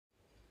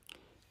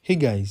Hey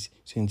guys,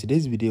 so in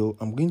today's video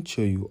I'm going to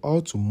show you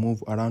how to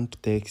move around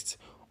text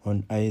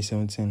on iOS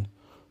 17.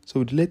 So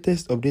with the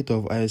latest update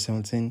of iOS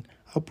 17,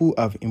 Apple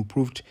have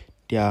improved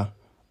their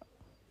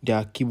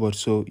keyboard,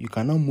 so you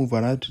can now move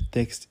around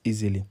text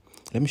easily.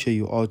 Let me show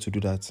you how to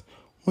do that.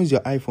 Once your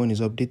iPhone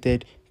is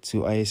updated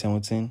to iOS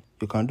 17,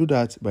 you can do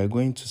that by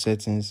going to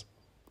settings,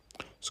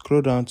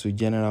 scroll down to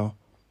general.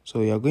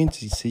 So you are going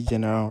to see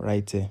general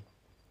right there.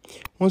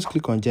 Once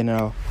click on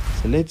general,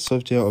 select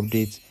software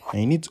update,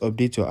 and you need to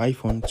update your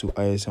iPhone to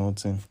iOS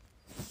 17.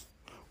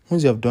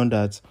 Once you have done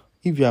that,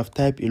 if you have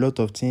typed a lot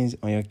of things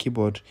on your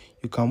keyboard,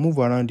 you can move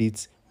around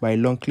it by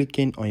long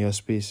clicking on your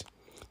space.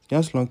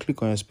 Just long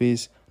click on your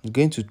space, it's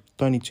going to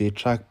turn it to a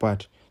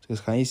trackpad. So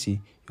as can you see,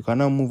 you can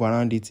now move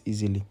around it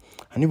easily.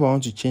 And if I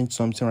want to change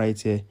something right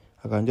here,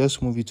 I can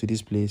just move it to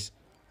this place,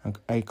 and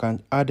I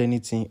can add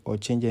anything or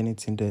change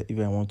anything there if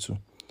I want to.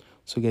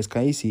 So guys,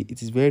 can you see,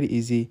 it is very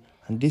easy,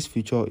 and this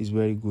feature is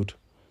very good.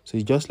 So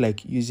it's just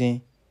like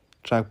using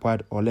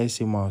trackpad, or let's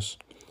say mouse.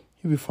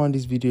 If you found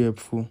this video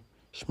helpful,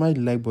 smash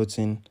the like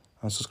button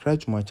and subscribe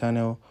to my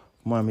channel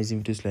for more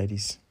amazing videos like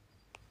this.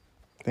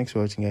 Thanks for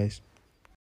watching, guys.